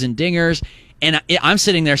drives and dingers. And I'm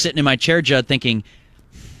sitting in my chair, Judd, thinking,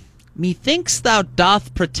 methinks thou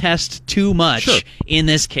doth protest too much in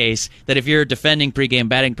this case, that if you're defending pregame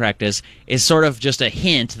batting practice is sort of just a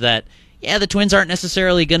hint that, yeah, the Twins aren't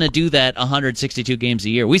necessarily going to do that 162 games a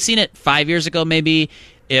year. We've seen it 5 years ago, maybe,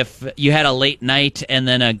 if you had a late night and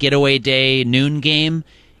then a getaway day noon game.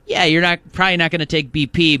 Yeah, you're probably not going to take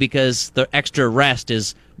BP because the extra rest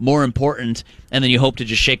is more important, and then you hope to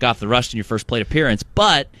just shake off the rust in your first plate appearance.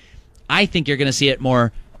 But I think you're going to see it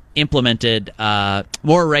more implemented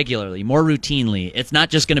more regularly, more routinely. It's not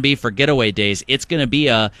just going to be for getaway days. It's going to be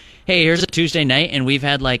hey, here's a Tuesday night, and we've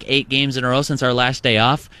had like 8 games in a row since our last day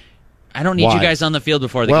off. I don't need you guys on the field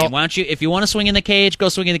before the game. Why don't you, if you want to swing in the cage, go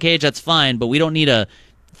swing in the cage, that's fine, but we don't need a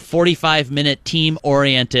 45-minute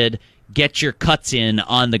team-oriented get your cuts in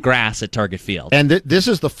on the grass at Target Field. And this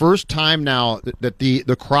is the first time now that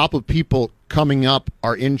the crop of people coming up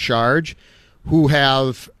are in charge who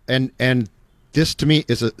have, and this to me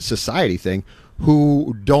is a society thing,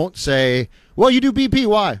 who don't say, well, you do BP,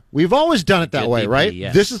 why? We've always done it that way, BP, right?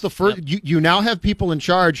 Yes. This is the first, you now have people in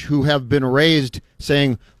charge who have been raised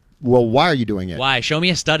saying, well, why are you doing it? Why? Show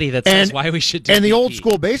me a study that says why we should do it. And the old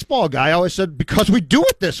school baseball guy always said, because we do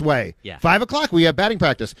it this way. Yeah. 5 o'clock, we have batting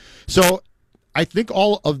practice. So I think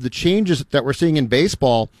all of the changes that we're seeing in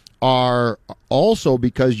baseball are also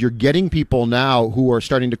because you're getting people now who are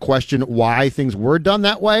starting to question why things were done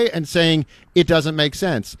that way and saying it doesn't make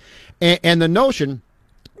sense. And the notion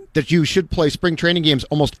that you should play spring training games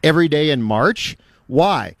almost every day in March,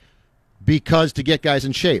 why? Because to get guys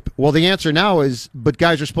in shape. Well, the answer now is, but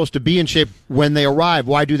guys are supposed to be in shape when they arrive.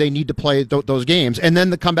 Why do they need to play those games? And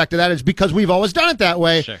then the comeback to that is because we've always done it that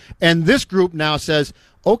way. Sure. And this group now says,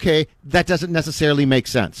 okay, that doesn't necessarily make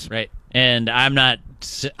sense. Right. And I'm not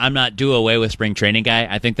do away with spring training guy.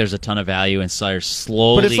 I think there's a ton of value in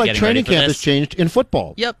slowly. But it's like training camp has changed in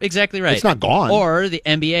football. Yep, exactly right. It's not gone. Or the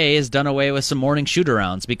NBA has done away with some morning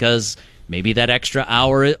shoot-arounds because maybe that extra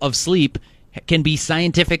hour of sleep can be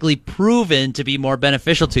scientifically proven to be more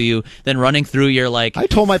beneficial to you than running through your I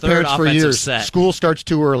told my parents for years, set. School starts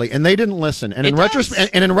too early, and they didn't listen. And in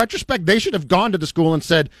retrospect, they should have gone to the school and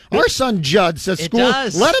said, "Our son Judd says school.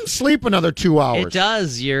 Let him sleep another 2 hours." It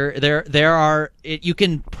does. You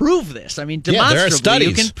can prove this. I mean, demonstrably, there are studies.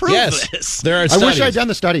 You can prove this. There are studies. I wish I'd done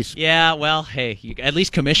the studies. Yeah, well, hey, you at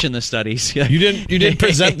least commission the studies. You didn't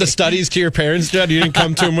present the studies to your parents, Judd? You didn't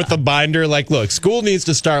come to them with a binder like, look, school needs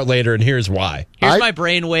to start later, and here's why. Here's my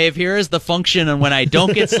brainwave. Here is the function and when I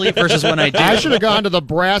don't get sleep versus when I do. I should have gone to the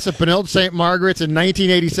brass at Benilde St. Margaret's in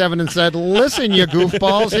 1987 and said, listen, you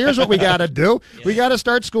goofballs, here's what we got to do. Yeah. We got to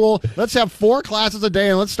start school. Let's have 4 classes a day,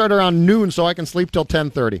 and let's start around noon so I can sleep till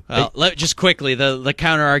 10:30. Well, just quickly, the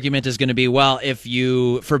counter argument is going to be, well,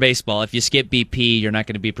 for baseball, if you skip BP, you're not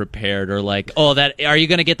going to be prepared, or are you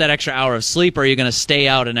going to get that extra hour of sleep, or are you going to stay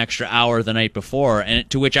out an extra hour the night before? And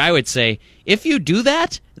to which I would say, if you do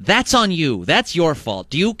that, that's on you. That's your fault.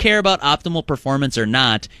 Do you care about optimal performance or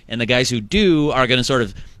not? And the guys who do are going to sort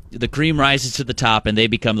of, the cream rises to the top, and they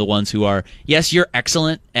become the ones who are, yes, you're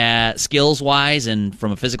excellent at skills-wise and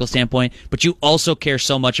from a physical standpoint, but you also care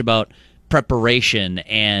so much about preparation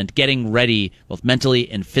and getting ready, both mentally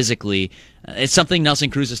and physically. It's something Nelson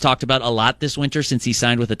Cruz has talked about a lot this winter since he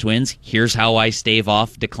signed with the Twins. Here's how I stave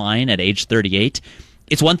off decline at age 38.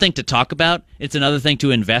 It's one thing to talk about. It's another thing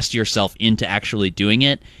to invest yourself into actually doing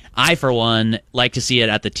it. I, for one, like to see it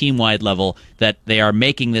at the team-wide level, that they are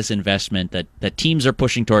making this investment, that teams are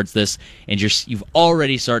pushing towards this, and you've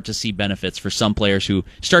already started to see benefits for some players who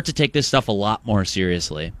start to take this stuff a lot more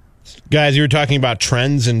seriously. Guys, you were talking about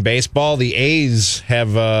trends in baseball. The A's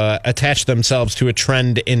have attached themselves to a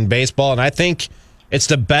trend in baseball, and I think it's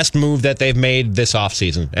the best move that they've made this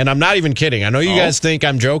offseason. And I'm not even kidding. I know you guys think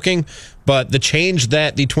I'm joking, but the change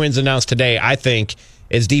that the Twins announced today, I think,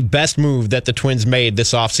 is the best move that the Twins made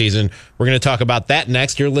this offseason. We're going to talk about that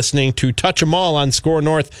next. You're listening to Touch 'Em All on Score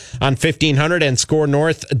North on 1500 and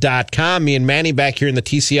scorenorth.com. Me and Manny back here in the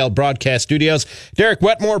TCL broadcast studios. Derek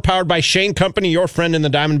Wetmore, powered by Shane Company, your friend in the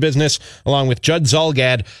diamond business, along with Judd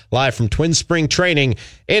Zulgad, live from Twin Spring Training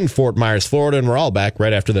in Fort Myers, Florida. And we're all back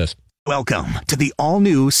right after this. Welcome to the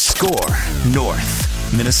all-new Score North.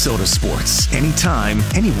 Minnesota sports. Anytime,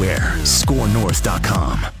 anywhere.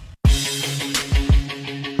 ScoreNorth.com.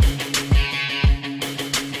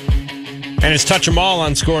 And it's Touch 'em All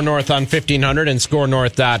on Score North on 1500 and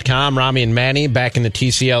ScoreNorth.com. Rami and Manny back in the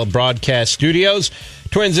TCL broadcast studios.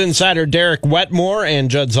 Twins insider Derek Wetmore and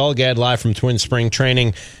Judd Zulgad live from Twins spring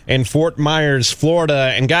training in Fort Myers,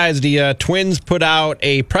 Florida. And guys, the Twins put out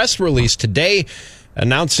a press release today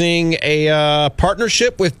announcing a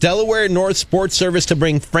partnership with Delaware North Sports Service to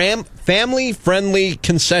bring family-friendly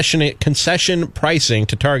concession pricing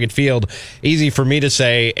to Target Field. Easy for me to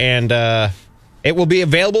say, and it will be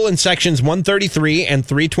available in sections 133 and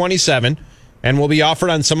 327 and will be offered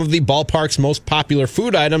on some of the ballpark's most popular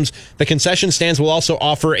food items. The concession stands will also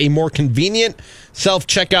offer a more convenient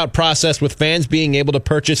self-checkout process, with fans being able to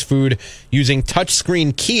purchase food using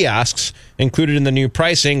touchscreen kiosks. Included in the new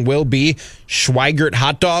pricing will be Schweigert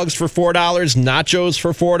hot dogs for $4, nachos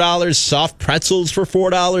for $4, soft pretzels for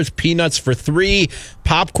 $4, peanuts for $3,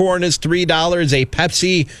 popcorn is $3, a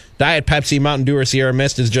Pepsi, Diet Pepsi, Mountain Dew, or Sierra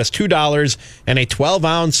Mist is just $2, and a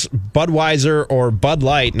 12-ounce Budweiser or Bud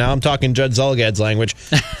Light, now I'm talking Judd Zulgad's language,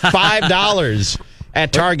 $5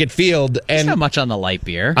 at Target Field. And not much on the light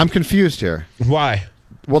beer. I'm confused here. Why?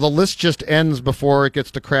 Well, the list just ends before it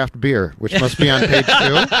gets to craft beer, which must be on page 2.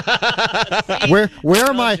 Where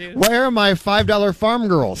are my $5 farm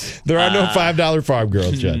girls? There are no $5 farm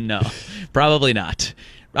girls, Judd. No, probably not.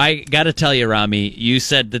 I got to tell you, Rami, you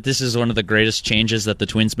said that this is one of the greatest changes that the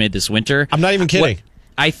Twins made this winter. I'm not even kidding.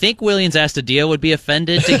 I think Williams Astudillo would be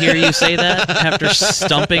offended to hear you say that after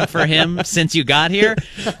stumping for him since you got here.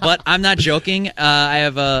 But I'm not joking. I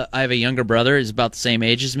have a younger brother. He's about the same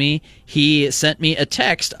age as me. He sent me a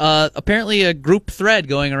text, apparently a group thread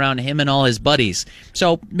going around him and all his buddies.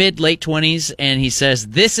 So late 20s, and he says,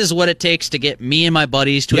 this is what it takes to get me and my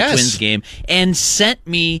buddies to a Twins game, and sent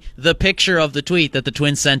me the picture of the tweet that the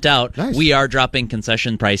Twins sent out. Nice. We are dropping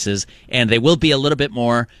concession prices, and they will be a little bit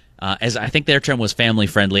more. As I think their term was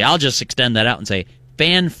family-friendly. I'll just extend that out and say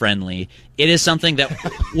fan-friendly. It is something that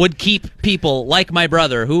would keep people like my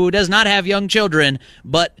brother, who does not have young children,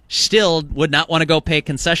 but still would not want to go pay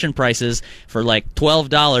concession prices for like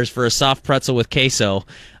 $12 for a soft pretzel with queso.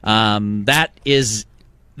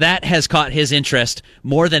 That has caught his interest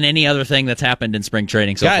more than any other thing that's happened in spring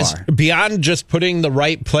training so Guys, far. Beyond just putting the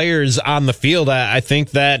right players on the field, I think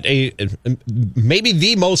that maybe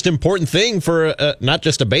the most important thing for not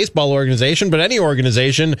just a baseball organization, but any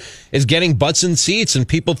organization, is getting butts in seats and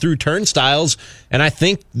people through turnstiles. And I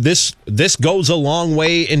think this goes a long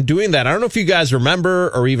way in doing that. I don't know if you guys remember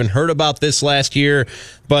or even heard about this last year,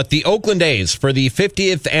 but the Oakland A's, for the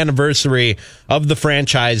 50th anniversary of the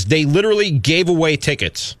franchise, they literally gave away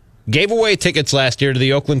tickets last year to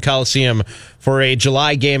the Oakland Coliseum for a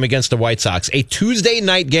July game against the White Sox, a Tuesday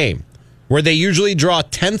night game where they usually draw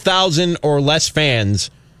 10,000 or less fans.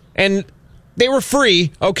 And they were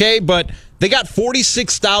free, okay, but they got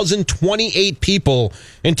 46,028 people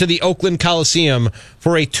into the Oakland Coliseum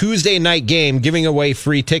for a Tuesday night game, giving away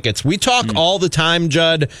free tickets. We talk all the time,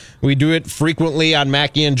 Judd. We do it frequently on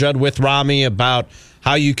Mackie and Judd with Rami about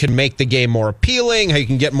how you can make the game more appealing, how you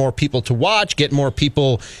can get more people to watch, get more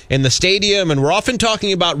people in the stadium. And we're often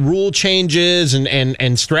talking about rule changes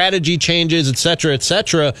and strategy changes, et cetera, et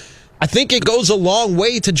cetera. I think it goes a long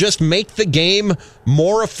way to just make the game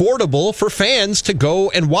more affordable for fans to go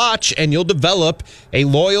and watch, and you'll develop a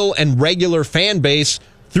loyal and regular fan base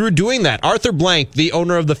through doing that. Arthur Blank, the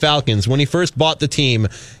owner of the Falcons, when he first bought the team,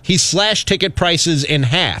 he slashed ticket prices in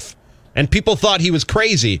half. And people thought he was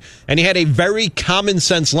crazy. And he had a very common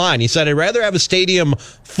sense line. He said, I'd rather have a stadium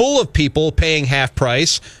full of people paying half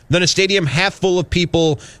price than a stadium half full of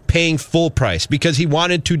people paying full price, because he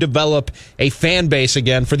wanted to develop a fan base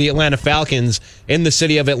again for the Atlanta Falcons in the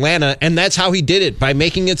city of Atlanta. And that's how he did it, by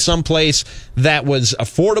making it someplace that was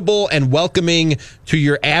affordable and welcoming to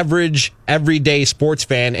your average everyday sports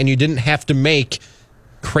fan. And you didn't have to make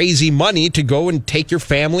crazy money to go and take your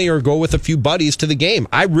family or go with a few buddies to the game.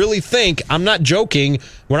 I really think, I'm not joking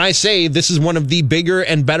when I say this is one of the bigger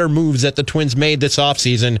and better moves that the Twins made this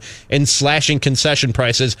offseason in slashing concession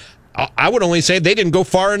prices. I would only say they didn't go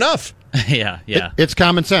far enough. Yeah. It's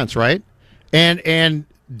common sense, right? And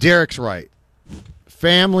Derek's right.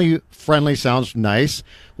 Family friendly sounds nice.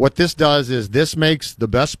 What this does is this makes the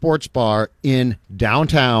best sports bar in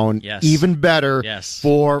downtown even better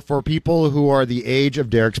for people who are the age of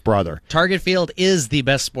Derek's brother. Target Field is the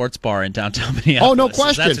best sports bar in downtown Minneapolis. Oh, no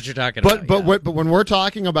question. That's what you're talking about. But when we're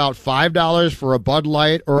talking about $5 for a Bud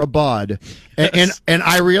Light or a Bud, and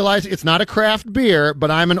I realize it's not a craft beer, but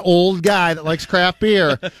I'm an old guy that likes craft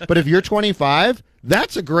beer. But if you're 25,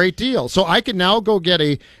 that's a great deal. So I can now go get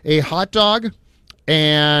a hot dog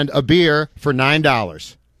and a beer for $9.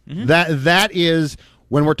 Mm-hmm. That is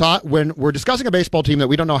when we're discussing a baseball team that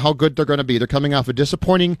we don't know how good they're going to be. They're coming off a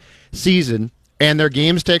disappointing season, and their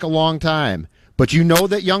games take a long time. But you know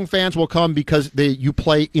that young fans will come because you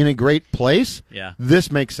play in a great place. Yeah,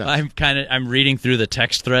 this makes sense. I'm reading through the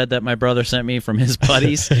text thread that my brother sent me from his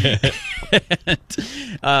buddies. First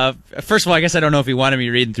of all, I guess I don't know if he wanted me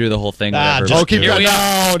reading through the whole thing. No,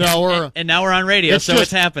 we're and now we're on radio,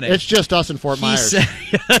 it's happening. It's just us in Fort Myers.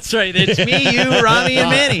 That's right. It's me, you, Rami, and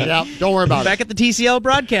Manny. Yeah, don't worry about it. Back at the TCL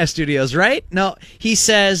broadcast studios, right? No, he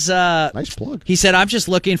says. Nice plug. He said, "I'm just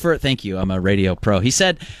looking for." Thank you. I'm a radio pro. He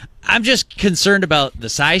said, I'm just concerned about the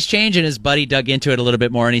size change, and his buddy dug into it a little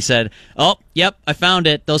bit more, and he said, "Oh, yep, I found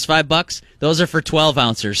it. Those $5, those are for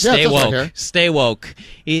 12-ouncers. Stay woke. Right, stay woke."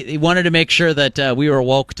 He wanted to make sure that we were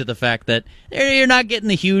woke to the fact that you're not getting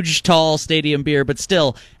the huge, tall stadium beer, but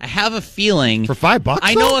still, I have a feeling for $5.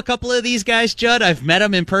 I know a couple of these guys, Judd. I've met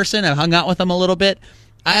them in person. I've hung out with them a little bit.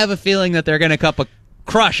 I have a feeling that they're going to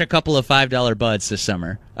crush a couple of $5 buds this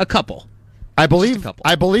summer. A couple. I believe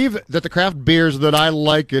that the craft beers that I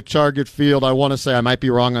like at Target Field, I want to say, I might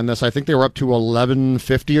be wrong on this, I think they were up to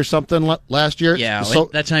 $11.50 or something last year. Yeah,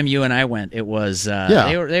 so that time you and I went, it was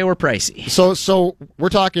they were pricey. So we're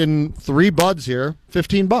talking 3 buds here,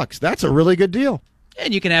 $15. That's a really good deal.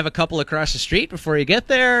 And you can have a couple across the street before you get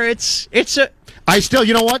there.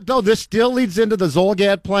 You know what though? This still leads into the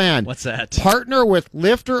Zolgad plan. What's that? Partner with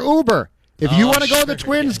Lyft or Uber. If you want to go to the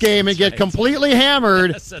Twins game and get completely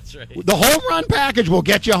hammered, that's right. The home run package will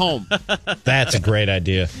get you home. That's a great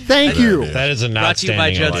idea. Thank you. That is an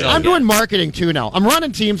outstanding idea. I'm doing marketing too now. I'm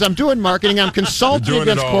running teams. I'm doing marketing. I'm consulting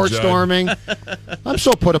against court storming. I'm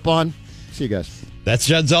so put upon. See you guys. That's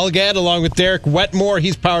Judd Zulgad along with Derek Wetmore.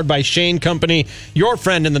 He's powered by Shane Company, your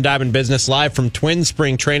friend in the diamond business, live from Twins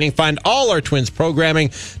Spring Training. Find all our Twins programming.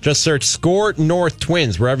 Just search Score North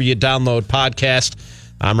Twins wherever you download podcasts.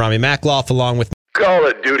 I'm Rami Makloff along with Call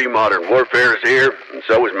of Duty Modern Warfare is here, and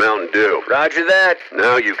so is Mountain Dew. Roger that.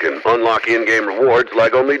 Now you can unlock in-game rewards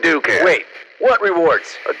like only Dew can. Wait, what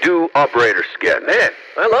rewards? A Dew Operator Skin. Man,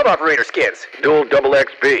 I love Operator Skins. Dual double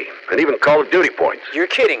XP, and even Call of Duty points. You're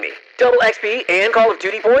kidding me. Double XP and Call of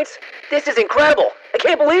Duty points? This is incredible. I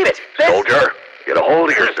can't believe it. Soldier, get a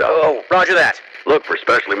hold of yourself. Oh, roger that. Look for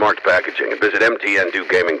specially marked packaging and visit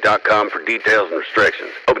mtndewgaming.com for details and restrictions.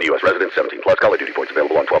 Open to U.S. residents 17 plus. Call of Duty points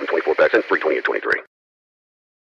available on 12 and 24 packs and 3/20 and 23.